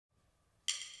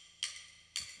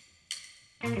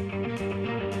My name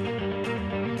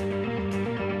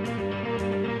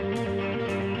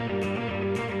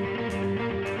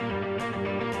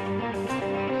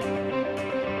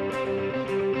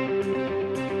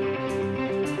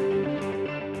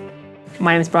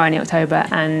is Bryony October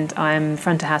and I'm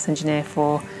front of house engineer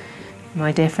for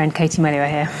my dear friend Katie Melua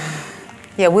here.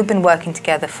 Yeah, we've been working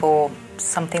together for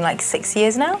something like 6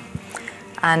 years now.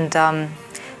 And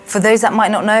for those that might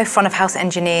not know, front of house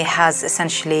engineer has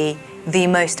essentially the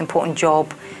most important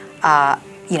job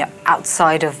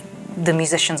outside of the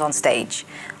musicians on stage.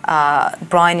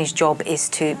 Bryony's job is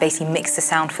to basically mix the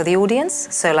sound for the audience.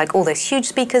 So like all those huge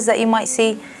speakers that you might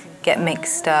see get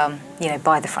mixed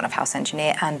by the front of house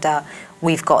engineer, and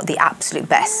we've got the absolute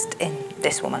best in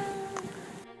this woman.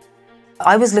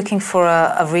 I was looking for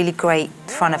a really great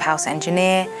front of house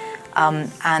engineer,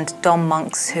 and Dom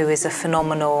Monks, who is a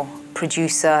phenomenal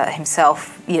producer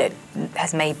himself,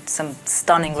 has made some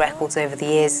stunning records over the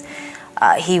years.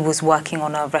 He was working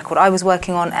on a record I was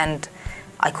working on, and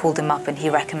I called him up and he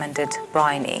recommended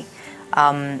Bryony.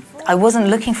 I wasn't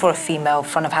looking for a female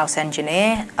front of house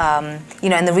engineer, and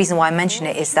the reason why I mention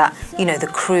it is that, the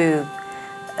crew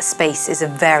space is a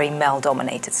very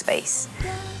male-dominated space.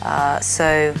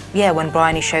 So yeah, when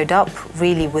Bryony showed up,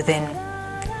 really within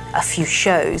a few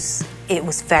shows, it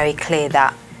was very clear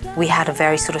that we had a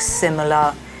very sort of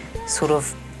similar sort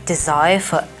of desire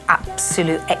for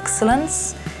absolute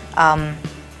excellence, and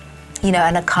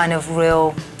a kind of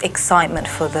real excitement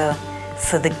for the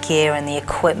gear and the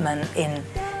equipment in,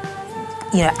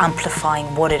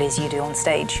 amplifying what it is you do on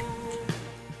stage.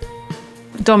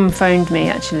 Dom phoned me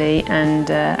actually and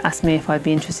asked me if I'd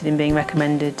be interested in being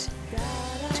recommended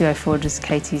to go forward as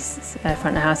Katie's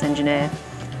front of house engineer,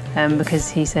 because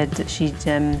he said that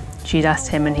she'd asked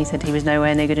him and he said he was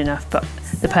nowhere near good enough, but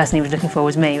the person he was looking for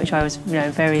was me, which I was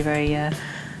very, very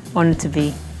honoured to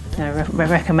be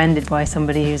recommended by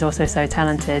somebody who's also so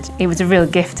talented. It was a real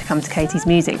gift to come to Katie's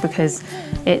music because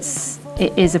it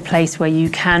is a place where you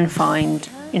can find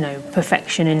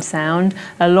perfection in sound.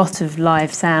 A lot of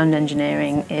live sound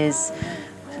engineering is,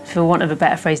 for want of a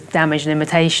better phrase, damage and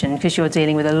imitation, because you're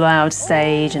dealing with a loud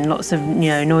stage and lots of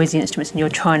noisy instruments, and you're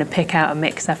trying to pick out a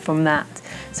mixer from that.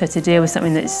 So to deal with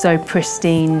something that's so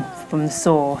pristine from the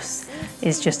source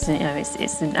is just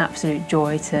it's an absolute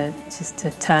joy to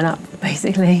turn up,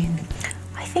 basically.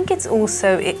 I think it's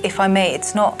also, if I may,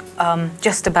 it's not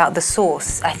just about the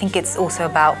source. I think it's also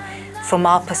about, from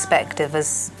our perspective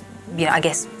as, I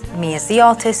guess me as the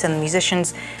artist and the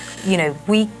musicians,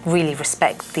 we really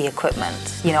respect the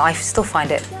equipment. I still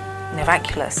find it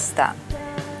miraculous that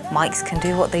mics can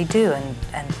do what they do and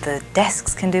the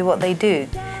desks can do what they do.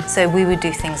 So we would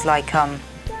do things like,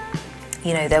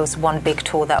 there was one big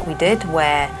tour that we did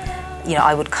where,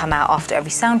 I would come out after every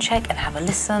sound check and have a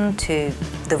listen to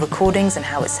the recordings and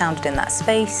how it sounded in that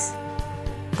space.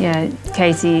 Yeah,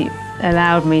 Katie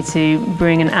allowed me to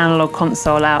bring an analogue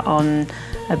console out on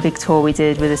a big tour we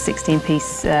did with a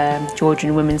 16-piece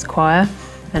Georgian women's choir,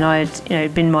 and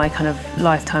it'd been my kind of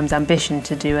lifetime's ambition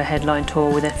to do a headline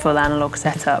tour with a full analogue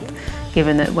setup,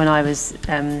 given that when I was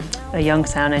a young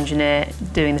sound engineer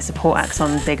doing the support acts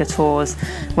on bigger tours,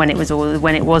 when it was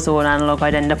all analogue,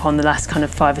 I'd end up on the last kind of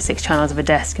 5 or 6 channels of a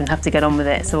desk and have to get on with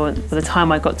it. So by the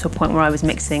time I got to a point where I was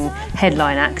mixing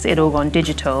headline acts, it had all gone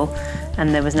digital,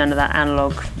 and there was none of that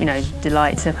analogue,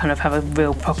 delight to kind of have a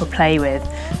real proper play with.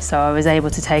 So I was able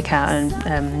to take out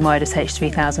a Midas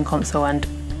H3000 console and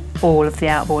all of the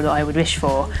outboard that I would wish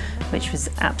for, which was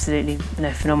absolutely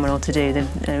phenomenal to do.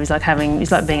 It was like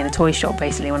being in a toy shop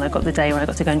basically when I got the day where I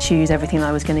got to go and choose everything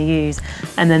I was going to use,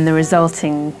 and then the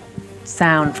resulting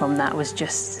sound from that was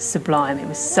just sublime. It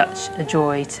was such a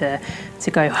joy to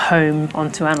go home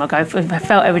onto analogue. I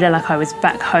felt every day like I was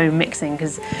back home mixing,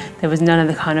 because there was none of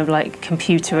the kind of like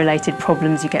computer related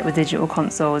problems you get with digital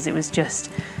consoles. It was just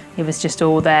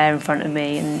all there in front of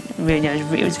me, and really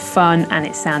it was fun and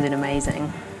it sounded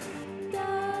amazing.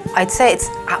 I'd say it's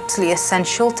absolutely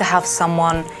essential to have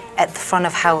someone at the front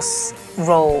of house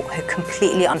role who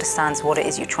completely understands what it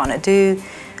is you're trying to do,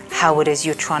 how it is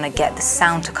you're trying to get the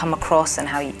sound to come across, and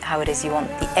how it is you want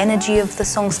the energy of the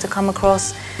songs to come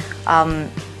across.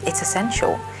 It's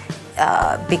essential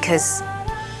because,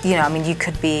 you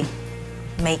could be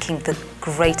making the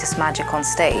greatest magic on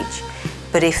stage,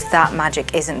 but if that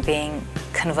magic isn't being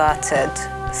converted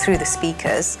through the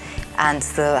speakers and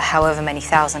the however many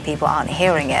thousand people aren't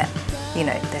hearing it,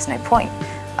 there's no point.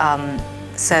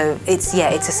 So it's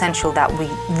essential that we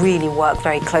really work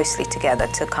very closely together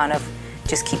to kind of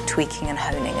just keep tweaking and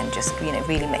honing and just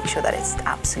really make sure that it's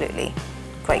absolutely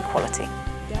great quality.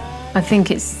 I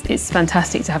think it's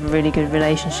fantastic to have a really good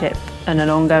relationship and an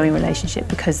ongoing relationship,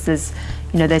 because there's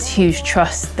huge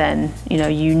trust then.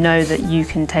 You know that you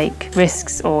can take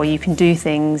risks or you can do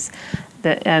things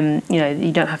that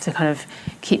you don't have to kind of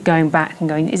keep going back and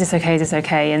going, is this okay, is this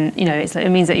okay? And it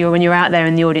means that when you're out there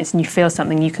in the audience and you feel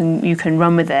something, you can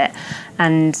run with it.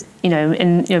 And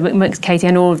amongst Katie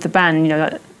and all of the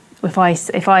band, if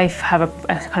I have a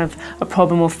kind of a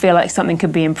problem or feel like something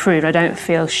could be improved, I don't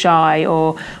feel shy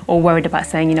or worried about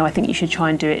saying, I think you should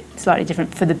try and do it slightly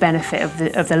different for the benefit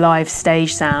of the live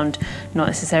stage sound, not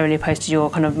necessarily opposed to your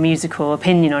kind of musical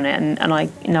opinion on it. And I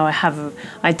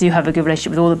do have a good relationship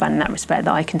with all the band in that respect,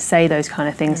 that I can say those kind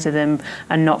of things to them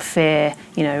and not fear,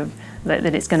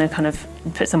 that it's going to kind of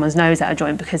put someone's nose out of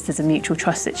joint, because there's a mutual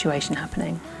trust situation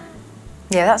happening.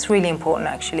 Yeah, that's really important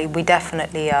actually. We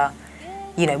definitely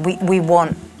we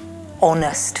want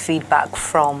honest feedback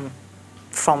from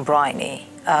Bryony,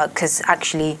 because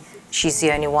actually she's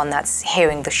the only one that's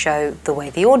hearing the show the way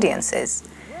the audience is.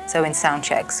 So in sound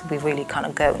checks, we really kind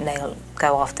of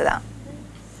go after that.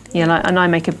 Yeah, and I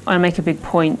make a big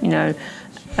point,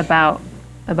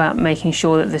 about making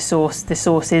sure that the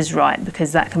source is right,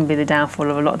 because that can be the downfall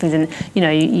of a lot of things. And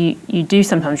you do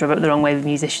sometimes rub up the wrong way with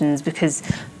musicians, because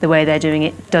the way they're doing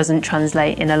it doesn't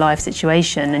translate in a live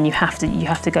situation, and you have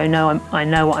to go, no, I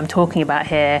know what I'm talking about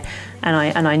here,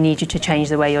 and I need you to change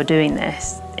the way you're doing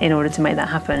this in order to make that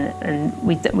happen. And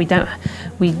we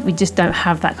just don't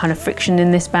have that kind of friction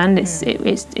in this band.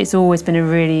 It's always been a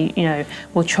really,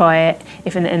 we'll try it,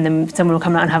 and then someone will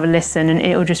come out and have a listen, and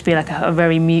it'll just be like a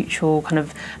very mutual kind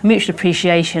of mutual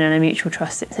appreciation and a mutual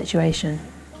trust situation.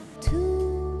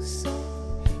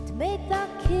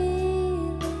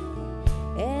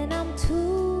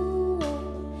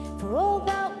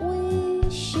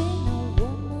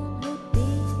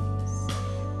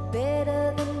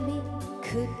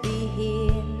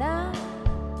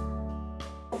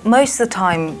 Most of the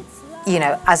time,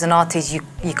 as an artist,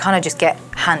 you kind of just get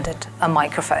handed a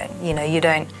microphone. You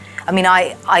don't. I mean,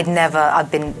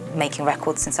 I've been making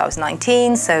records since I was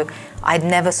 19, so I'd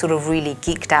never sort of really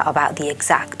geeked out about the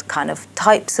exact kind of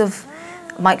types of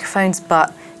microphones.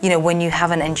 But when you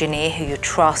have an engineer who you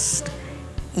trust,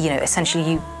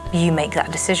 essentially you make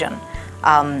that decision.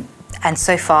 And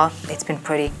so far, it's been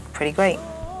pretty great.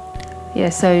 Yeah,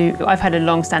 so I've had a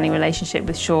long-standing relationship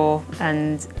with Shure,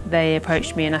 and they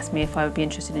approached me and asked me if I would be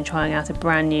interested in trying out a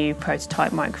brand new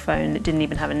prototype microphone that didn't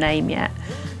even have a name yet.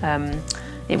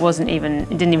 It didn't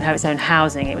even have its own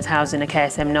housing. It was housed in a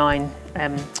KSM11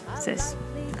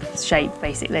 shape,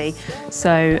 basically.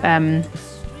 So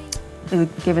we were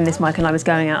given this mic, and I was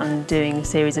going out and doing a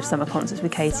series of summer concerts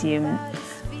with Katie, and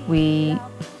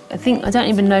I think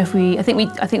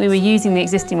we were using the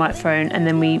existing microphone, and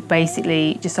then we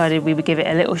basically decided we would give it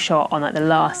a little shot on like the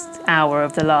last hour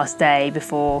of the last day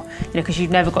before, because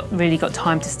you've never really got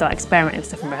time to start experimenting with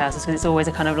stuff in rehearsals, because it's always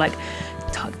a kind of like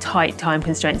tight time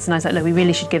constraints. And I was like, look, we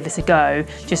really should give this a go,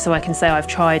 just so I can say I've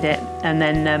tried it, and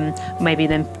then maybe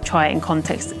then try it in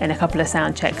context in a couple of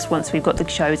sound checks once we've got the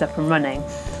shows up and running.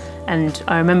 And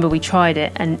I remember we tried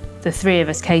it, and the three of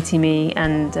us, Katie, me,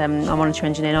 and our monitor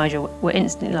engineer Nigel, were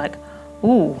instantly like,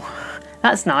 "Ooh,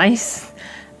 that's nice."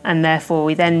 And therefore,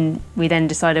 we then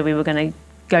decided we were going to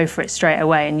go for it straight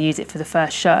away and use it for the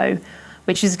first show,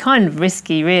 which is kind of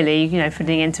risky, really,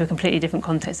 putting it into a completely different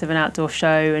context of an outdoor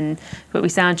show. But we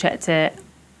sound checked it,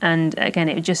 and again,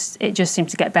 it just seemed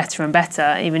to get better and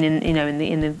better, even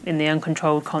in the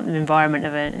uncontrolled environment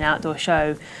of an outdoor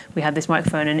show. We had this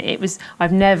microphone, and it was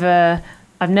I've never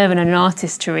known an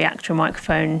artist to react to a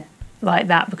microphone like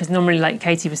that, because normally, like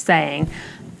Katie was saying,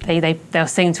 they'll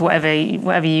sing to whatever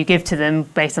you give to them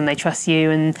based on they trust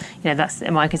you, and that's a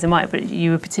mic is a mic. But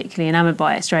you were particularly enamoured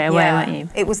by it straight away, weren't you?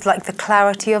 It was like the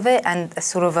clarity of it and a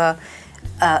sort of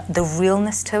the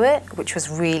realness to it, which was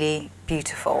really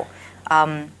beautiful.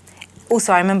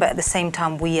 Also, I remember at the same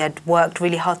time we had worked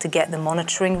really hard to get the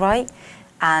monitoring right,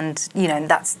 and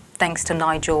that's thanks to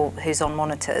Nigel, who's on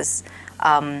monitors.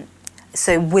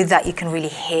 So with that, you can really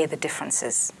hear the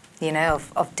differences,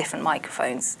 of different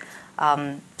microphones.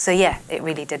 So yeah, it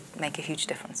really did make a huge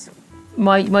difference.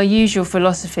 My usual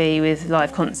philosophy with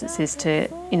live concerts is to,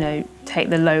 take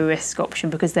the low risk option,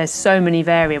 because there's so many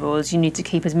variables. You need to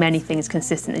keep as many things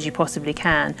consistent as you possibly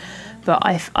can. But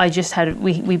I just had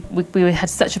we had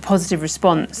such a positive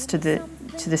response to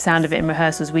the sound of it in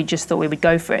rehearsals. We just thought we would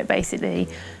go for it, basically,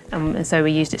 and so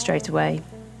we used it straight away.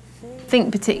 I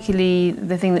think particularly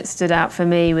the thing that stood out for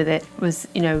me with it was,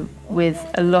 with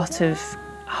a lot of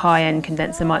high-end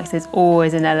condenser mics, there's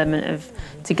always an element of,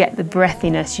 to get the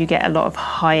breathiness, you get a lot of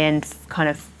high-end kind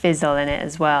of fizzle in it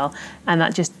as well, and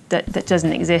that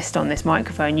doesn't exist on this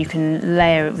microphone. You can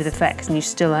layer it with effects and you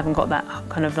still haven't got that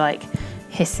kind of like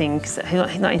hissing,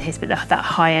 not in hiss, but that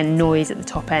high-end noise at the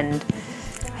top end.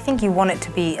 I think you want it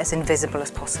to be as invisible as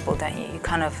possible, don't you? You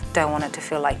kind of don't want it to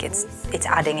feel like it's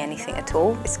adding anything at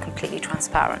all. It's completely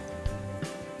transparent.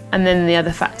 And then the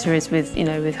other factor is with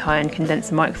high-end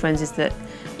condenser microphones is that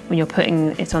when you're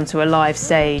putting it onto a live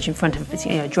stage in front of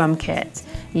a drum kit,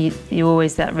 you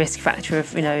always that risk factor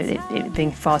of it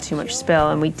being far too much spill,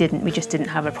 and we just didn't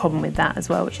have a problem with that as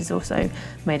well, which has also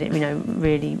made it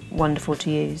really wonderful to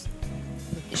use.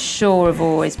 Shure have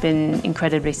always been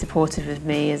incredibly supportive of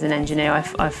me as an engineer.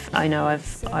 I've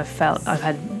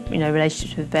had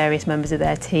relationships with various members of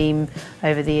their team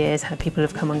over the years. Had people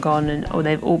have come and gone,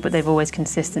 but they've always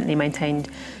consistently maintained,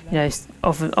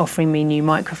 offering me new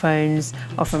microphones,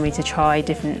 offering me to try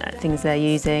different things they're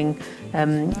using,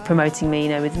 promoting me,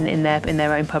 in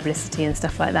their own publicity and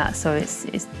stuff like that. So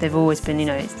they've always been,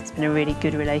 it's been a really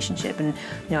good relationship, and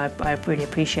I really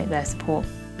appreciate their support.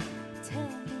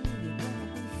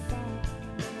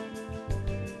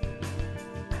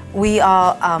 We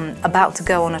are about to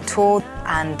go on a tour,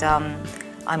 and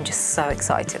I'm just so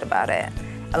excited about it.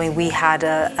 I mean, we had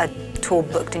a tour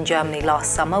booked in Germany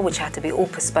last summer, which had to be all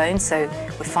postponed, so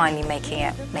we're finally making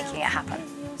it happen.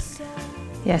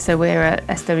 Yeah, so we're at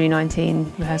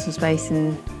SW19 rehearsal space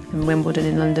in Wimbledon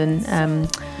in London.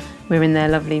 We're in their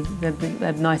lovely,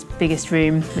 nice biggest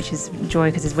room, which is joy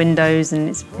because there's windows and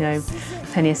it's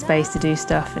plenty of space to do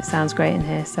stuff. It sounds great in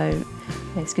here, so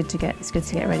it's good to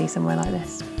get ready somewhere like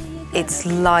this. It's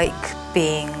like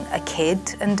being a kid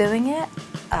and doing it,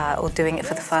 or doing it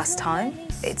for the first time.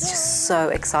 It's just so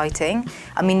exciting.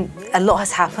 I mean, a lot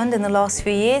has happened in the last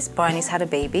few years. Bryony's had a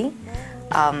baby,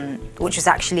 which was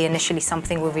actually initially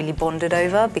something we really bonded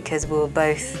over because we were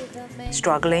both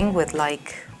struggling with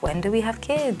when do we have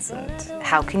kids and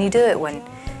how can you do it when,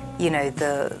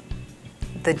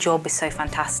 the job is so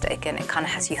fantastic and it kind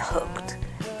of has you hooked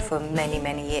for many,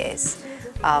 many years.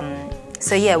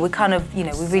 So yeah, we kind of, we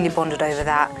really bonded over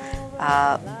that.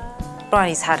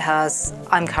 Bryony's had hers,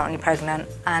 I'm currently pregnant,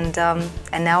 and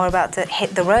now we're about to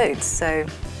hit the road, so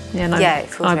yeah, it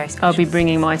feels very special. I'll be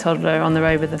bringing my toddler on the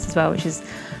road with us as well, which is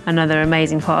another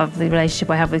amazing part of the relationship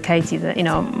I have with Katie, that,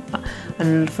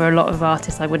 and for a lot of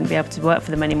artists I wouldn't be able to work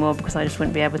for them anymore because I just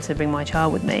wouldn't be able to bring my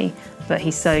child with me. But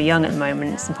he's so young at the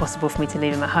moment, it's impossible for me to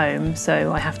leave him at home,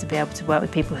 so I have to be able to work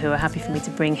with people who are happy for me to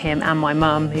bring him and my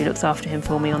mum, who looks after him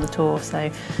for me on the tour. So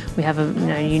we have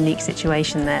a unique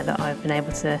situation there that I've been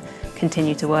able to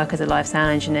continue to work as a live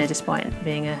sound engineer despite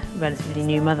being a relatively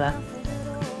new mother.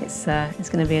 It's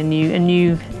going to be a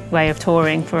new way of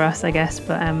touring for us, I guess,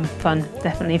 but fun,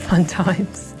 definitely fun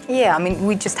times. Yeah, I mean,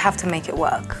 we just have to make it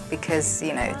work because,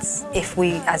 if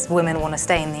we as women want to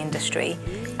stay in the industry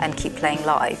and keep playing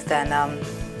live, then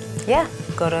yeah,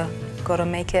 gotta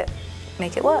make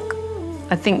it work.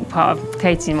 I think part of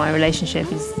Katie and my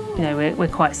relationship is, we're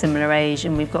quite similar age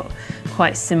and we've got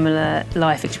quite similar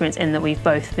life experience in that we've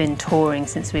both been touring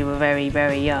since we were very,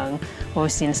 very young.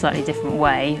 Obviously in a slightly different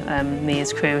way, me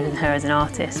as crew and her as an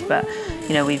artist, but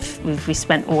we've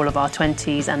spent all of our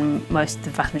 20s and the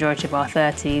vast majority of our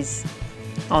 30s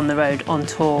on the road, on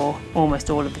tour, almost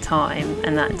all of the time,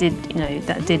 and that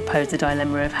did pose the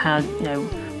dilemma of how,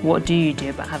 what do you do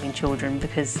about having children,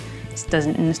 because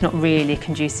it's not really a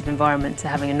conducive environment to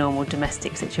having a normal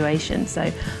domestic situation. So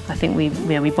I think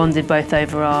we bonded both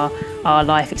over our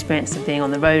life experience of being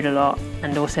on the road a lot,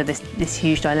 and also this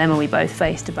huge dilemma we both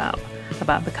faced about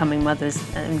becoming mothers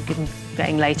and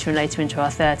getting later and later into our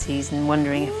 30s and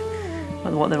wondering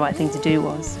what the right thing to do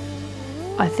was.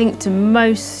 I think to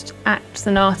most acts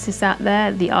and artists out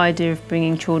there, the idea of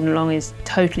bringing children along is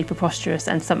totally preposterous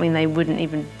and something they wouldn't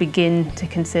even begin to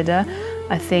consider.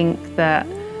 I think that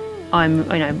I'm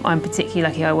particularly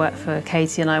lucky. I work for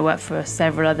Katie and I work for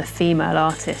several other female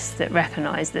artists that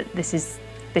recognise that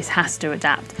this has to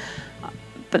adapt.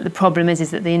 But the problem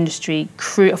is that the industry,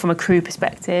 from a crew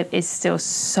perspective, is still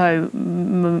so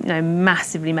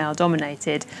massively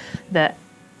male-dominated that,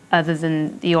 other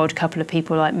than the odd couple of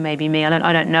people like maybe me,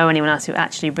 I don't know anyone else who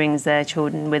actually brings their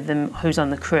children with them who's on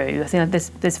the crew. I think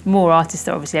there's more artists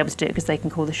that are obviously able to do it because they can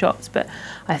call the shots, but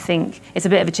I think it's a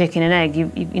bit of a chicken and egg.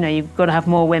 You've got to have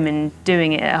more women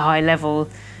doing it at a high level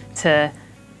to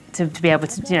be able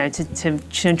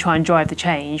to try and drive the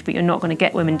change, but you're not going to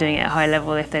get women doing it at a high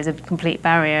level if there's a complete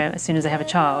barrier as soon as they have a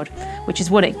child, which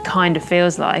is what it kind of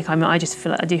feels like. I mean, I do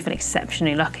feel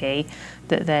exceptionally lucky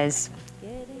that there's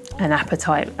an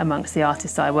appetite amongst the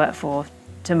artists I work for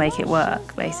to make it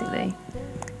work, basically.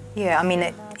 Yeah, I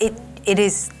mean, it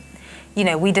is, you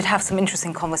know, we did have some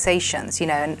interesting conversations, you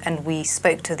know, and we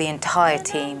spoke to the entire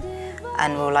team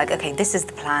and we were like, okay, this is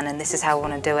the plan and this is how we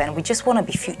want to do it. And we just want to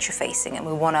be future facing and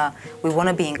we want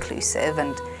to be inclusive.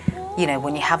 And, you know,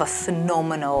 when you have a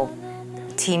phenomenal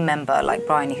team member like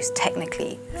Bryony, who's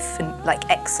technically like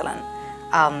excellent,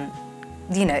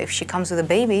 you know, if she comes with a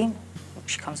baby,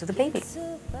 she comes with a baby.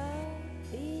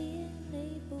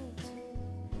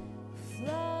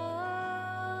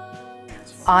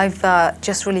 I've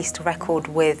just released a record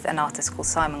with an artist called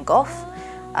Simon Goff,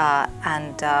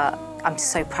 and I'm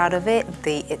so proud of it.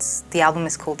 The album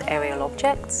is called Aerial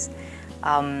Objects.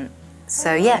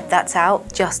 So yeah, that's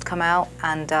out, just come out,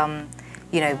 and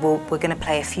you know, we're going to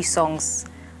play a few songs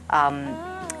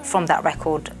from that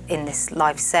record in this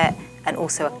live set, and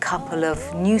also a couple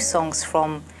of new songs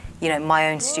from, you know, my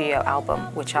own studio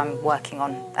album, which I'm working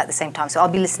on at the same time. So I'll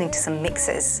be listening to some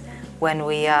mixes when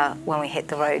we hit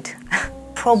the road.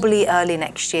 Probably early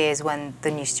next year is when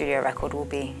the new studio record will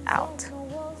be out.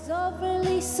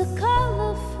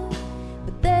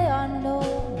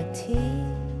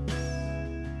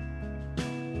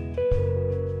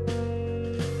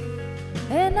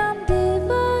 And I'm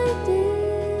divided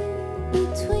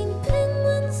between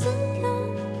penguins and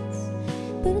cats,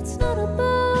 but it's not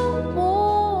about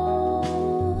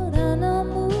what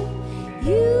animal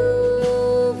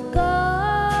you've got.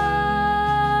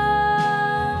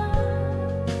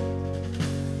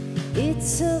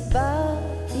 It's about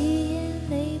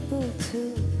being able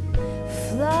to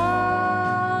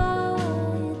fly.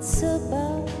 It's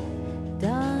about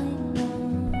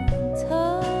diamond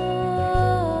touch.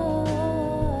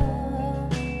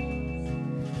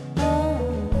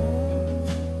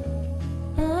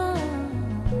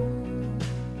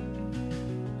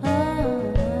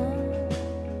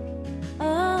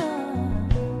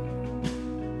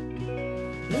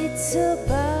 It's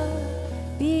about